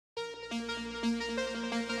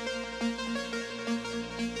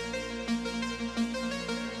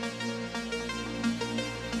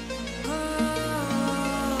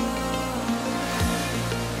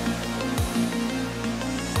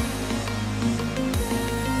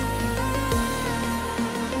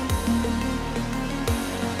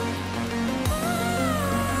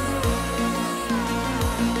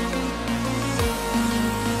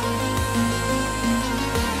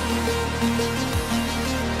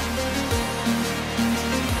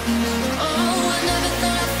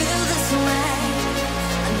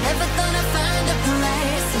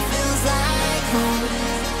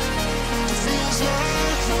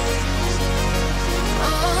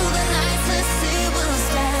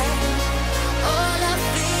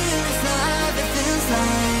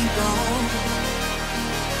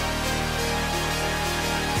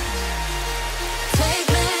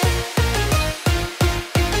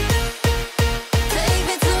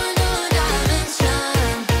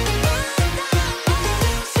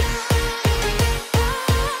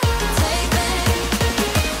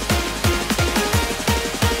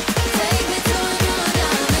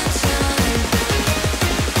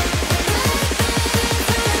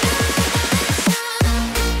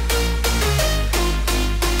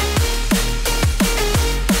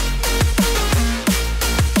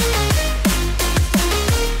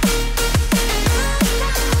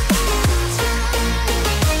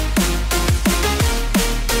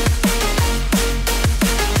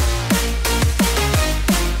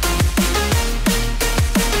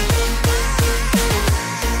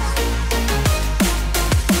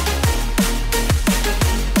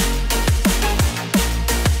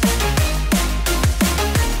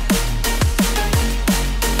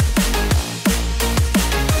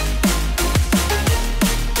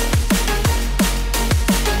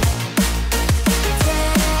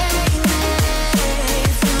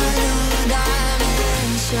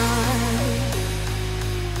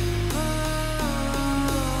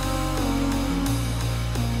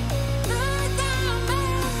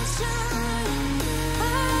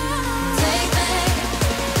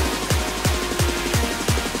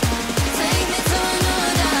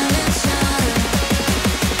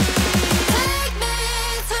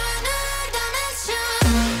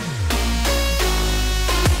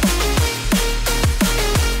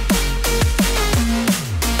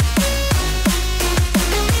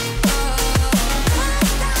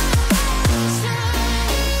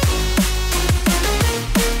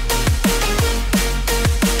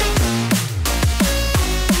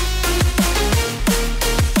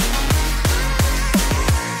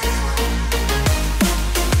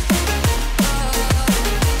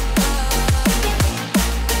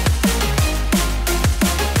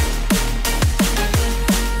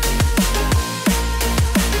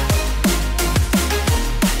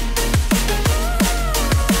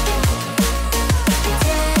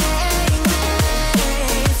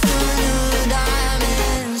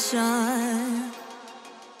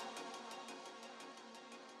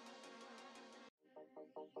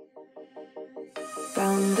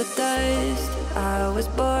From the dust I was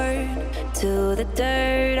born, to the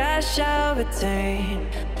dirt I shall return.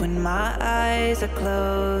 When my eyes are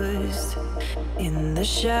closed, in the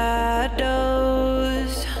shadows,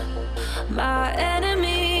 my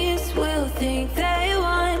enemies will think they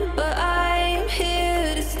won, but I'm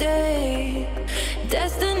here to stay.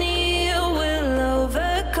 Destiny will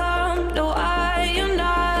overcome, no, I am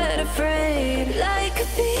not afraid. Like a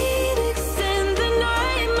phoenix in the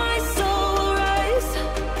night, my soul will rise.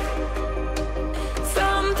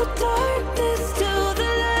 From the darkness to the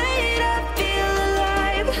light, I feel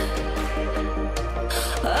alive.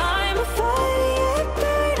 I'm a fire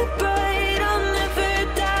burning bright, I'll never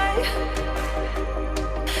die.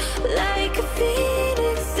 Like a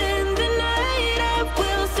phoenix in the night, I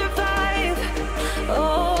will survive.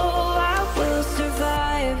 Oh, I will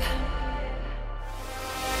survive.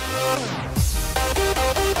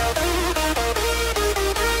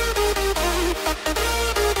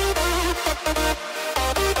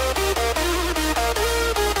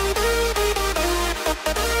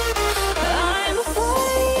 I'm a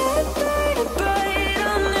fire burning bright,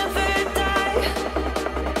 I'll never die.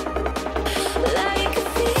 Like a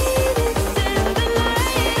phoenix in the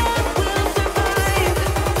night, I will survive.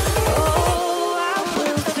 Oh, I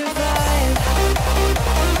will survive.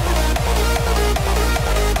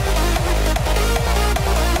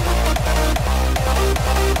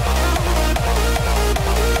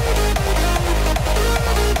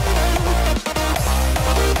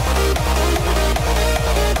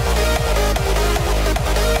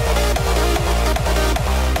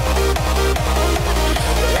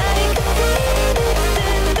 Like a phoenix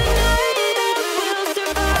in the night, I will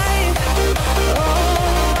survive. Oh,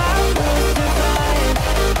 I will survive.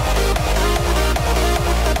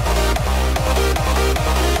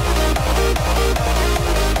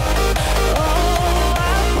 Oh,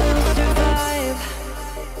 I will survive.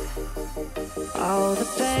 All the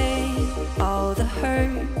pain, all the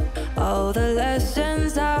hurt, all the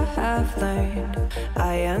lessons I have learned,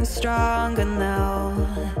 I am stronger now.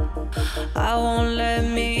 I won't let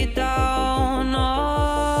me down.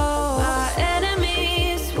 Oh, my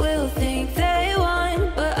enemies will think they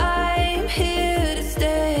won, but I'm here to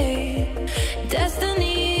stay.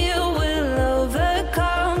 Destiny will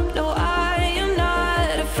overcome, no, I am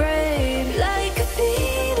not afraid. Like a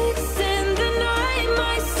phoenix in the night,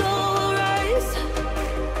 my soul will rise.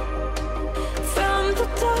 From the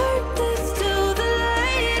darkness to the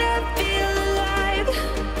light, I feel alive.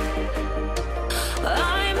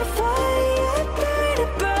 I'm a fire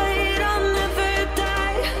burning bright,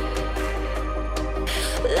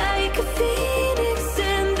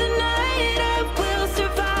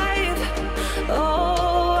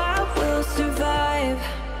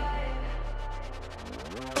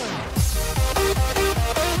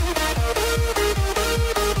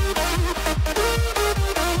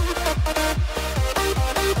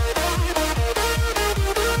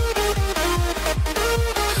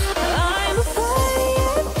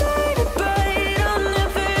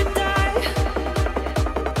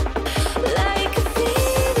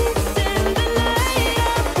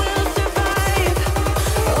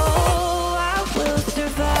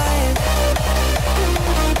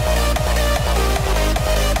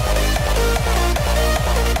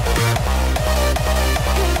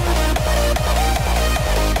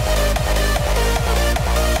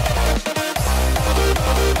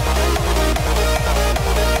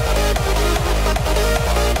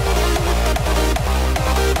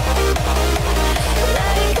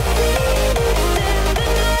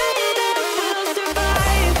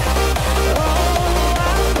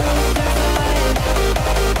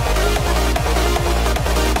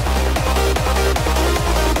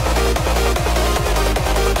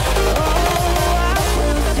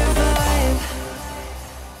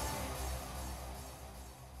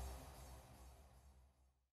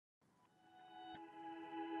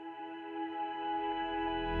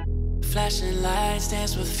 nights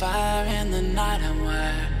dance with fire, in the night I'm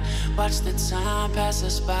wired. Watch the time pass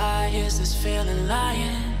us by, is this feeling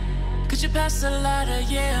lying? Could you pass the lighter?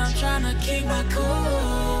 Yeah, I'm trying to keep my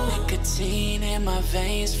cool. Nicotine in my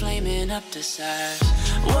veins, flaming up desires.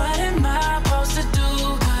 What am I supposed to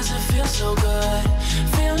do? Cause it feels so good.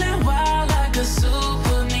 Feeling wild like a zoo,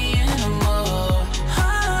 put me in a mood.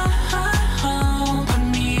 Put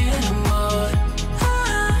me in a mood.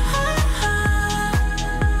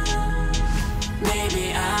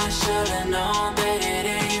 Maybe I should've known that it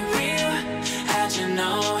ain't real. How'd you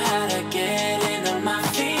know how to get into my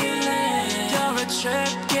feelings? You're a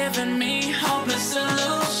trip giving me hopeless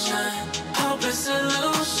solution. Hopeless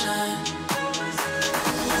solution.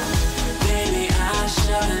 Baby, I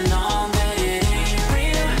should've known that it ain't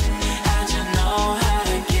real. How'd you know how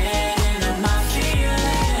to get into my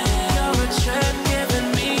feelings? You're a trip giving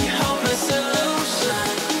me hopeless solution.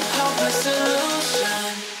 Hopeless solution.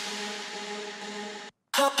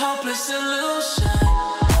 Hopeless solution.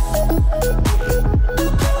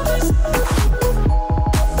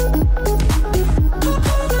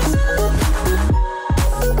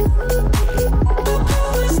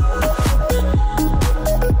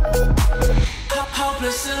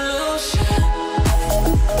 Hopeless solution.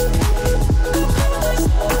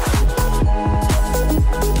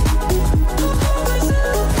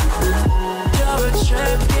 You're a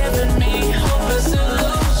trip giving me hopeless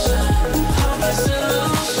solution. Hopeless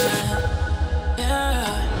solution. Yeah.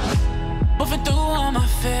 Moving through all my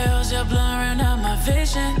feels, you're blurring out my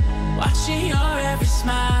vision. Watching your every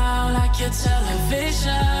smile like your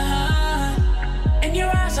television. In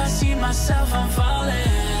your eyes I see myself, I'm falling.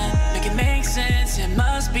 Make it make sense, it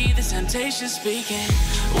must be the temptation speaking.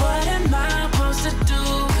 What am I supposed to do?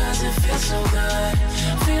 Cause it feels so good.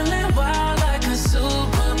 Feeling wild like a zoo,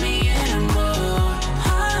 put me in a mood.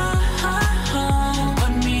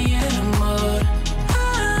 Put me in a mood.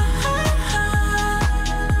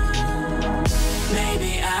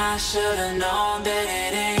 Maybe I should've known that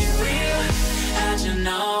it ain't real. How'd you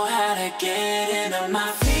know how to get into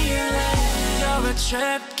my feelings? You're a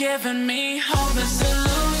trip giving me hopeless solution.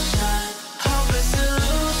 Hopeless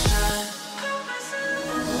solution.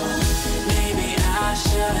 Maybe I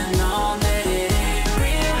should've known that it ain't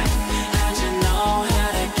real. How'd you know how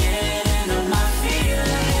to get into my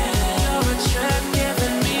feelings? You're a trip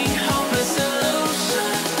giving me hopeless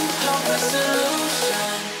solution. Hopeless solution.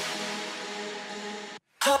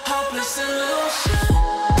 Hopeless solution.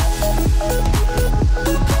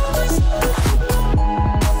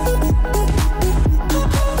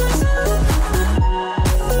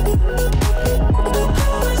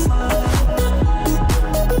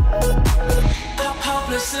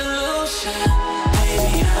 Hopeless solution.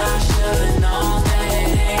 Maybe I should've known that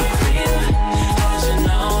it ain't real. How'd you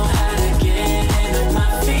know how to get into my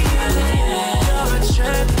feelings? You're a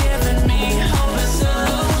trip giving me hopeless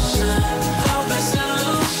solution. Hopeless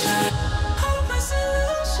solution. Hopeless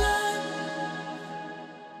solution.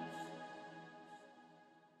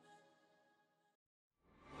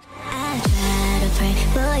 I try to pray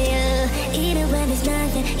for you, even when there's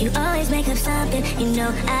nothing. You always make up something. You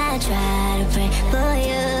know I try to pray for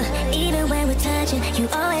you, even when we're touching. You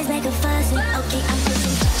always make a fuss. Okay, I'm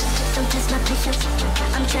pushing. Don't test my patience.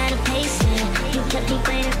 I'm trying to pace it. You kept me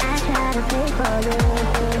waiting. I try to pray for you.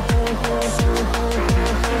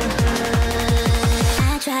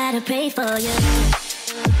 I try to pray for you.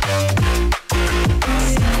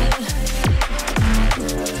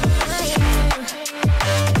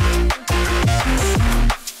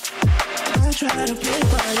 I try to pray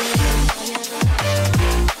for you.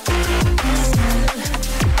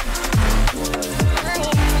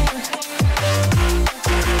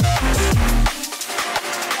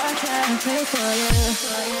 I try to pray for you,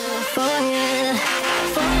 for you,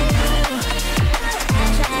 for you. I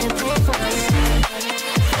try to pray for you,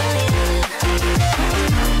 for you.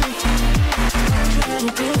 I try to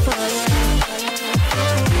pray for you, for you.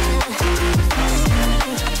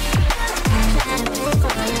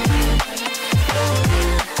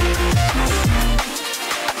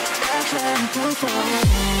 I try to pray for you.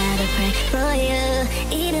 I pray for you,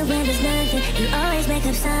 even when there's nothing. You always make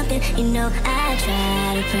up something. You know I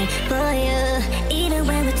try to pray for you, even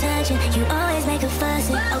when we're touching. You always make a fuss.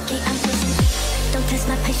 Okay, I'm pushing. Don't test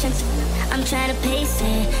my patience. I'm trying to pace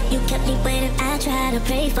it. You kept me waiting. I try to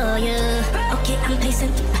pray for you. Okay, I'm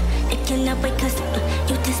pacing. It cannot wait 'cause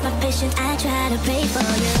you test my patience. I try to pray for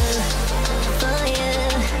you, for you,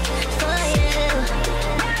 for you.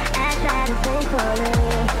 I try to pray for you.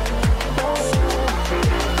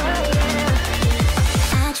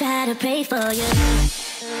 I try to pray for you.